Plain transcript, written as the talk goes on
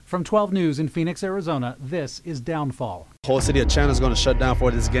From 12 News in Phoenix, Arizona, this is Downfall. The whole city of Chandler is going to shut down for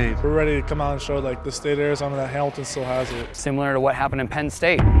this game. We're ready to come out and show the state of Arizona that Hamilton still has it. Similar to what happened in Penn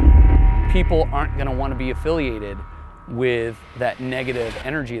State. People aren't going to want to be affiliated with that negative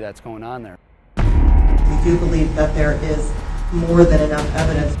energy that's going on there. We do believe that there is more than enough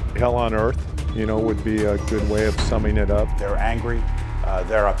evidence. Hell on earth, would be a good way of summing it up. They're angry.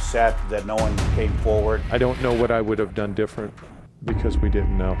 They're upset that no one came forward. I don't know what I would have done different because we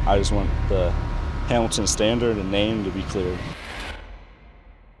didn't know. I just want the Hamilton standard and name to be cleared.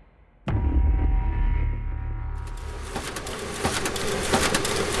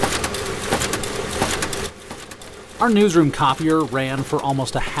 Our newsroom copier ran for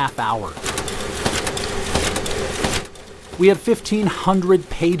almost a half hour. We had 1,500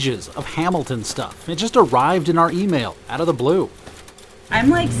 pages of Hamilton stuff. It just arrived in our email out of the blue.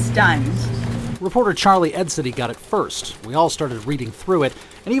 I'm stunned. Reporter Charlie Edsity got it first. We all started reading through it,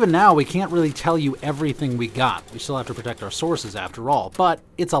 and even now we can't really tell you everything we got. We still have to protect our sources after all, but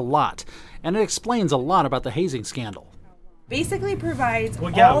it's a lot, and it explains a lot about the hazing scandal. Basically provides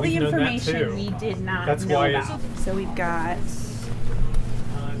all the information we did not know about. So we've got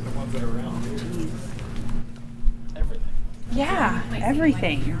the ones that are around. everything. Yeah,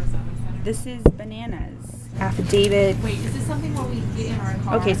 everything. This is bananas. Affidavit. Wait, is this something where we get in our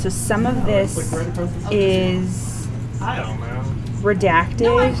car? Okay, so some of this is I don't know.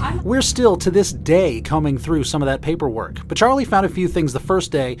 redacted. We're still, to this day, combing through some of that paperwork. But Charlie found a few things the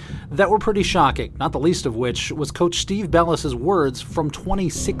first day that were pretty shocking, not the least of which was Coach Steve Bellis' words from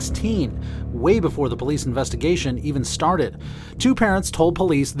 2016, way before the police investigation even started. Two parents told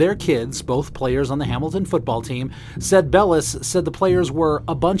police their kids, both players on the Hamilton football team, said Bellis said the players were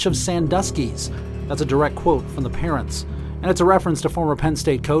a bunch of Sandusky's. That's a direct quote from the parents. And it's a reference to former Penn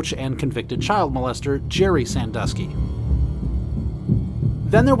State coach and convicted child molester Jerry Sandusky.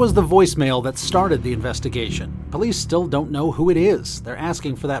 Then there was the voicemail that started the investigation. Police still don't know who it is. They're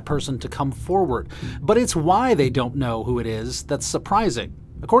asking for that person to come forward. But it's why they don't know who it is that's surprising.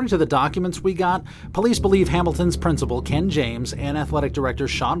 According to the documents we got, police believe Hamilton's principal, Ken James, and athletic director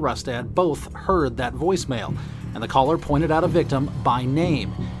Sean Rustad both heard that voicemail, and the caller pointed out a victim by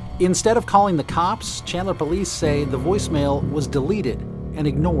name. Instead of calling the cops, Chandler police say the voicemail was deleted and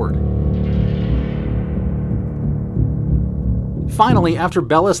ignored. Finally, after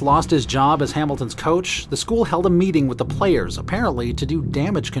Bellis lost his job as Hamilton's coach, the school held a meeting with the players, apparently to do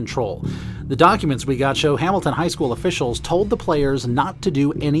damage control. The documents we got show Hamilton High School officials told the players not to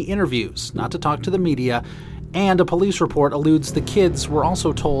do any interviews, not to talk to the media, and a police report alludes the kids were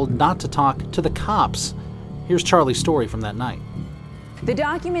also told not to talk to the cops. Here's Charlie's story from that night. The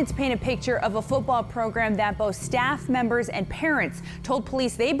documents paint a picture of a football program that both staff members and parents told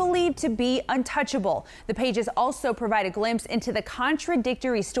police they believed to be untouchable. The pages also provide a glimpse into the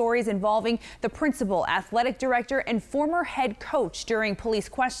contradictory stories involving the principal, athletic director, and former head coach during police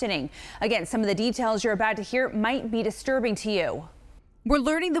questioning. Again, some of the details you're about to hear might be disturbing to you. We're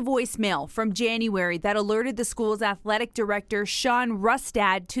learning the voicemail from January that alerted the school's athletic director, Sean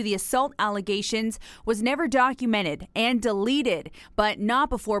Rustad, to the assault allegations was never documented and deleted, but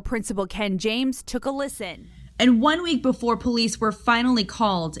not before Principal Ken James took a listen. And 1 week before police were finally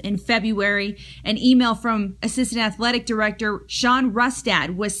called in February, an email from Assistant Athletic Director Sean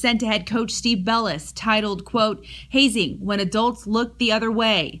Rustad was sent to head coach Steve Bellis titled, quote, "Hazing when adults look the other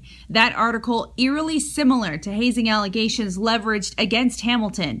way." That article eerily similar to hazing allegations leveraged against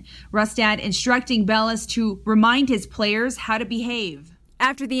Hamilton. Rustad instructing Bellis to remind his players how to behave.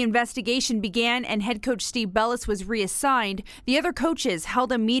 After the investigation began and head coach Steve Bellis was reassigned, the other coaches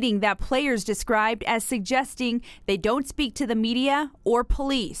held a meeting that players described as suggesting they don't speak to the media or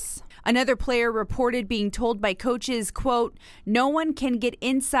police. Another player reported being told by coaches, quote, "No one can get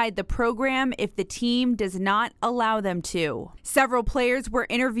inside the program if the team does not allow them to." Several players were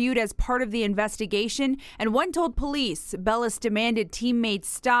interviewed as part of the investigation, and one told police Bellis demanded teammates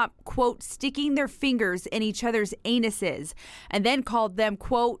stop, quote, "sticking their fingers in each other's anuses," and then called them,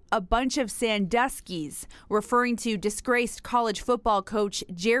 quote, "a bunch of Sandusky's," referring to disgraced college football coach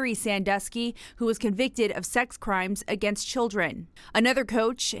Jerry Sandusky, who was convicted of sex crimes against children. Another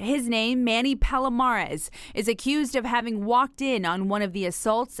coach, his name Manny Palomares, is accused of having walked in on one of the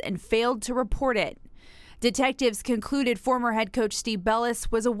assaults and failed to report it. Detectives concluded former head coach Steve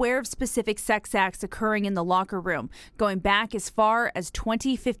Bellis was aware of specific sex acts occurring in the locker room, going back as far as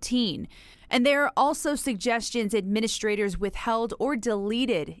 2015. And there are also suggestions administrators withheld or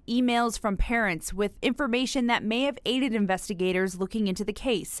deleted emails from parents with information that may have aided investigators looking into the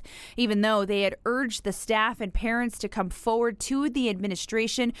case, even though they had urged the staff and parents to come forward to the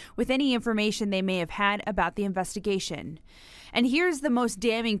administration with any information they may have had about the investigation. And here's the most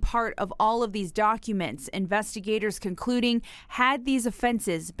damning part of all of these documents. Investigators concluding, had these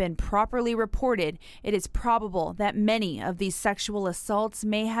offenses been properly reported, it is probable that many of these sexual assaults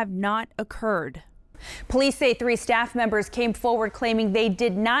may have not occurred. Police say 3 staff members came forward claiming they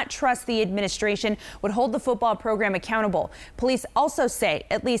did not trust the administration would hold the football program accountable. Police also say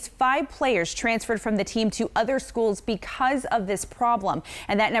at least 5 players transferred from the team to other schools because of this problem.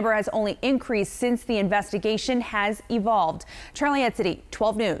 And that number has only increased since the investigation has evolved. Charlie Etzity,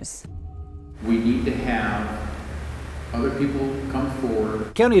 12 News. We need to have other people come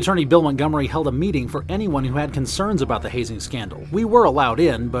forward. County Attorney Bill Montgomery held a meeting for anyone who had concerns about the hazing scandal. We were allowed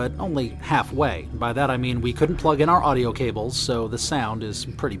in, but only halfway. By that I mean we couldn't plug in our audio cables, so the sound is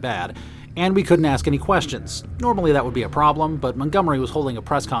pretty bad, and we couldn't ask any questions. Normally that would be a problem, but Montgomery was holding a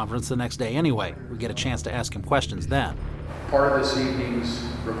press conference the next day anyway. We'd get a chance to ask him questions then. Part of this evening's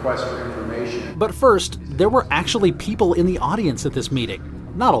request for information. But first, there were actually people in the audience at this meeting.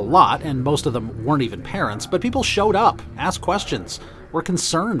 Not a lot, and most of them weren't even parents, but people showed up, asked questions, were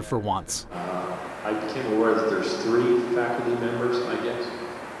concerned for once. I became aware that there's 3 faculty members, I guess,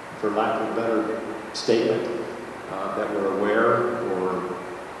 for lack of a better statement, that were aware or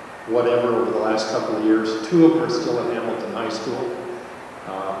whatever over the last couple of years. 2 of them are still at Hamilton High School.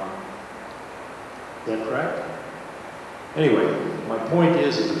 Is that correct? Anyway, my point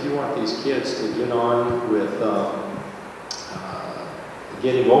is if you want these kids to get on with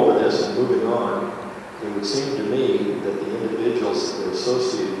getting over this and moving on, it would seem to me that the individuals that are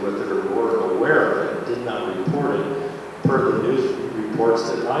associated with it or were aware of it did not report it. Per the news reports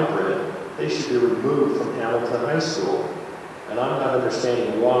that I've read, they should be removed from Hamilton High School. And I'm not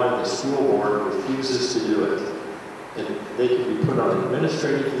understanding why the school board refuses to do it. And they can be put on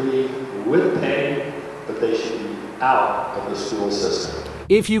administrative leave with pay, but they should be out of the school system.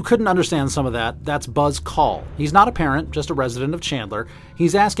 If you couldn't understand some of that, that's Buzz Call. He's not a parent, just a resident of Chandler.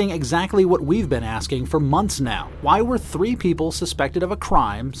 He's asking exactly what we've been asking for months now. Why were 3 people suspected of a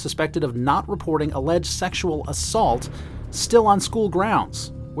crime, suspected of not reporting alleged sexual assault, still on school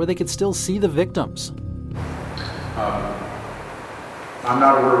grounds, where they could still see the victims? I'm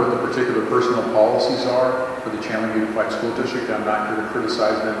not aware of what the particular personnel policies are for the Chandler Unified School District. I'm not here to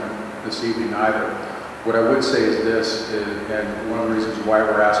criticize them this evening either. What I would say is this, and one of the reasons why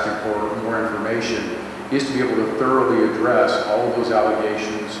we're asking for more information is to be able to thoroughly address all of those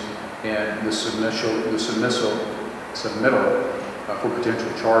allegations and the submittal for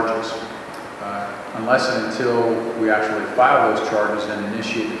potential charges. Unless and until we actually file those charges and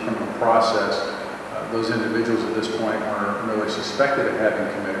initiate the criminal process, those individuals at this point are merely suspected of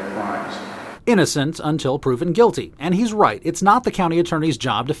having committed crimes. Innocent until proven guilty. And he's right. It's not the county attorney's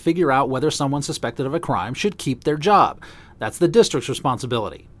job to figure out whether someone suspected of a crime should keep their job. That's the district's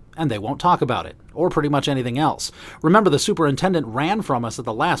responsibility. And they won't talk about it, or pretty much anything else. Remember, the superintendent ran from us at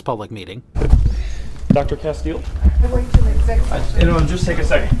the last public meeting. Dr. Castile? It'll just take a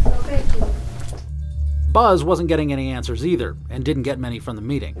second. Buzz wasn't getting any answers either, and didn't get many from the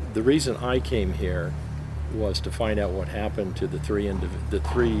meeting. The reason I came here was to find out what happened to the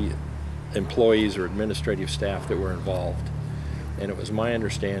three employees or administrative staff that were involved. And it was my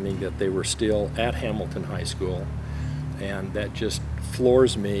understanding that they were still at Hamilton High School, and that just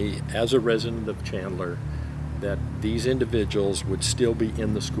floors me as a resident of Chandler that these individuals would still be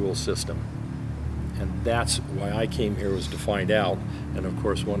in the school system. And that's why I came here, was to find out. And of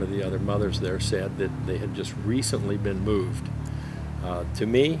course, one of the other mothers there said that they had just recently been moved. To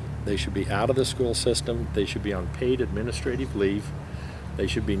me, they should be out of the school system. They should be on paid administrative leave. They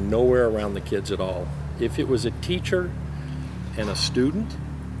should be nowhere around the kids at all. If it was a teacher and a student,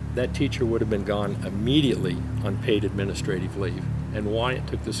 that teacher would have been gone immediately on paid administrative leave. And why it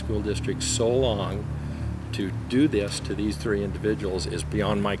took the school district so long to do this to these 3 individuals is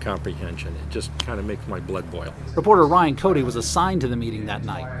beyond my comprehension. It just kind of makes my blood boil. Reporter Ryan Cody was assigned to the meeting that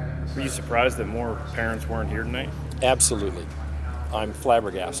night. Were you surprised that more parents weren't here tonight? Absolutely. I'm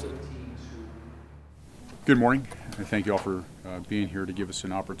flabbergasted. Good morning. I thank you all for being here to give us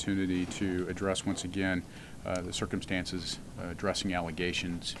an opportunity to address once again the circumstances addressing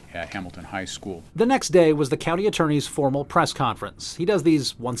allegations at Hamilton High School. The next day was the county attorney's formal press conference. He does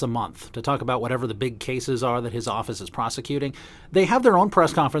these once a month to talk about whatever the big cases are that his office is prosecuting. They have their own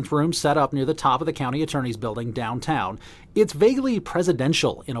press conference room set up near the top of the county attorney's building downtown. It's vaguely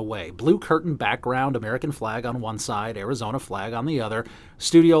presidential in a way. Blue curtain background, American flag on one side, Arizona flag on the other,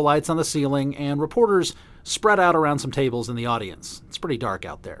 studio lights on the ceiling, and reporters spread out around some tables in the audience. It's pretty dark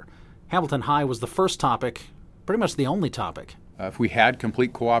out there. Hamilton High was the first topic, pretty much the only topic. If we had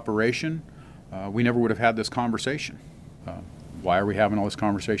complete cooperation, we never would have had this conversation. Why are we having all this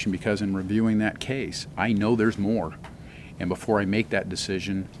conversation? Because in reviewing that case, I know there's more. And before I make that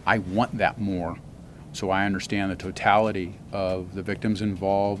decision, I want that more, so I understand the totality of the victims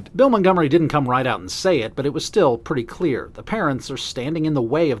involved. Bill Montgomery didn't come right out and say it, but it was still pretty clear. The parents are standing in the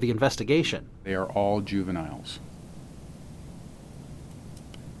way of the investigation. They are all juveniles.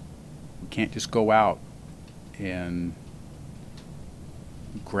 We can't just go out and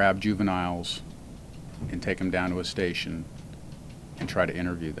grab juveniles and take them down to a station and try to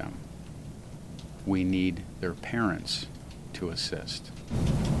interview them. We need their parents to assist.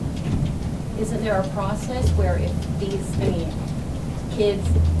 Isn't there a process where if kids,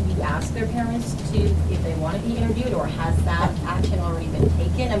 you ask their parents if they want to be interviewed, or has that action already been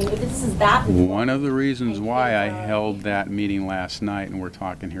taken? I mean, if this is that... One of the reasons why I held that meeting last night and we're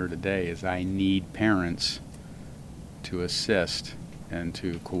talking here today is I need parents to assist and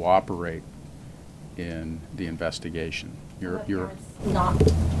to cooperate in the investigation. You're not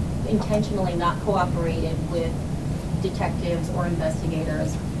intentionally not cooperated with detectives or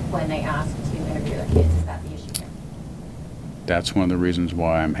investigators when they ask to interview their kids. Is that the issue here? That's one of the reasons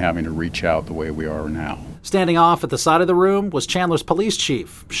why I'm having to reach out the way we are now. Standing off at the side of the room was Chandler's police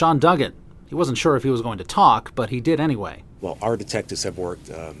chief, Sean Duggan. He wasn't sure if he was going to talk, but he did anyway. Well, our detectives have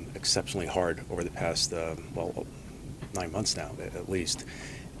worked exceptionally hard over the past, 9 months now, at least.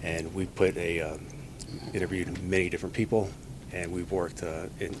 And we've interviewed many different people, and we've worked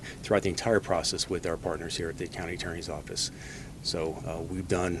throughout the entire process with our partners here at the county attorney's office. So we've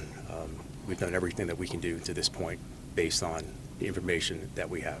done everything that we can do to this point based on the information that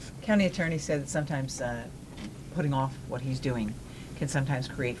we have. County attorney said that sometimes putting off what he's doing can sometimes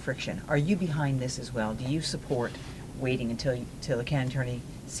create friction. Are you behind this as well? Do you support waiting until the county attorney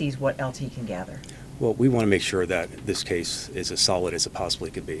sees what else he can gather? Well, we want to make sure that this case is as solid as it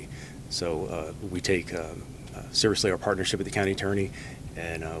possibly could be. So we take seriously our partnership with the county attorney,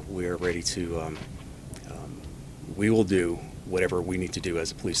 and we are ready to, we will do whatever we need to do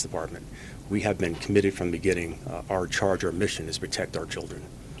as a police department. We have been committed from the beginning. Our charge, our mission is protect our children,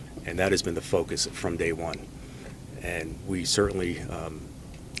 and that has been the focus from day one. And we certainly,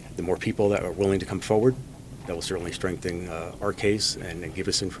 the more people that are willing to come forward, that will certainly strengthen our case and give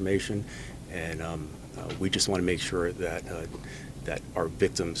us information. And we just want to make sure that our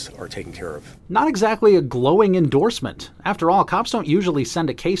victims are taken care of. Not exactly a glowing endorsement. After all, cops don't usually send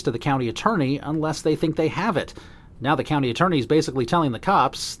a case to the county attorney unless they think they have it. Now the county attorney is basically telling the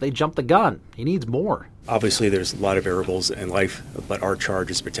cops they jumped the gun. He needs more. Obviously, there's a lot of variables in life, but our charge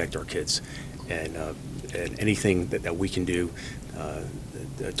is to protect our kids. And anything that we can do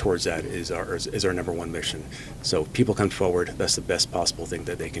towards that is our number one mission. So if people come forward, that's the best possible thing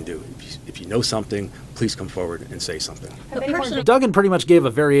that they can do. If you know something, please come forward and say something. Duggan pretty much gave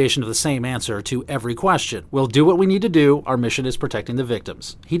a variation of the same answer to every question. We'll do what we need to do. Our mission is protecting the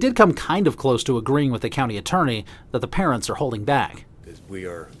victims. He did come kind of close to agreeing with the county attorney that the parents are holding back. We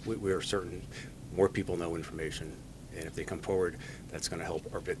are certain more people know information, and if they come forward, that's going to help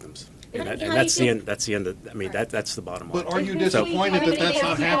our victims. And that's the end. That's the end. That's the bottom line. But are you disappointed that that's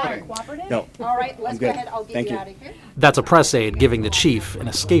not happening? No. All right, let's go ahead. I'll get you out of here. That's a press aide giving the chief an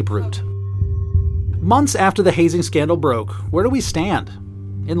escape route. Months after the hazing scandal broke, where do we stand?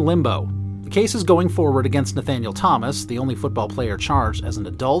 In limbo. The case is going forward against Nathaniel Thomas, the only football player charged as an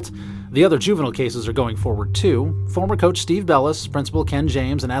adult. The other juvenile cases are going forward too. Former coach Steve Bellis, Principal Ken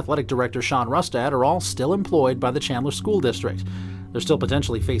James, and Athletic Director Sean Rustad are all still employed by the Chandler School District. They're still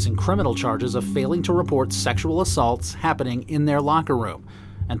potentially facing criminal charges of failing to report sexual assaults happening in their locker room,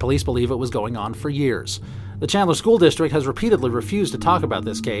 and police believe it was going on for years. The Chandler School District has repeatedly refused to talk about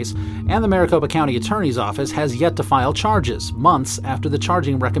this case, and the Maricopa County Attorney's Office has yet to file charges, months after the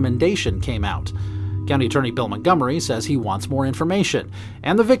charging recommendation came out. County Attorney Bill Montgomery says he wants more information,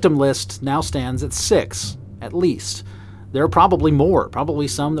 and the victim list now stands at 6, at least. There are probably more, probably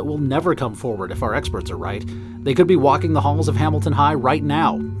some that will never come forward if our experts are right. They could be walking the halls of Hamilton High right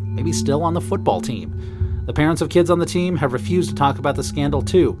now, maybe still on the football team. The parents of kids on the team have refused to talk about the scandal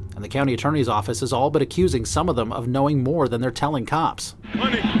too, and the county attorney's office is all but accusing some of them of knowing more than they're telling cops.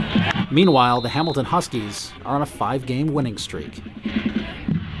 Meanwhile, the Hamilton Huskies are on a 5-game winning streak.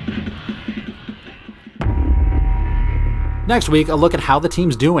 Next week, a look at how the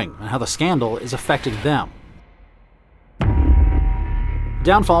team's doing and how the scandal is affecting them.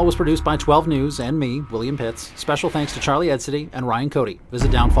 Downfall was produced by 12 News and me, William Pitts. Special thanks to Charlie Edsity and Ryan Cody.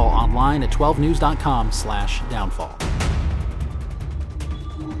 Visit Downfall online at 12news.com/downfall.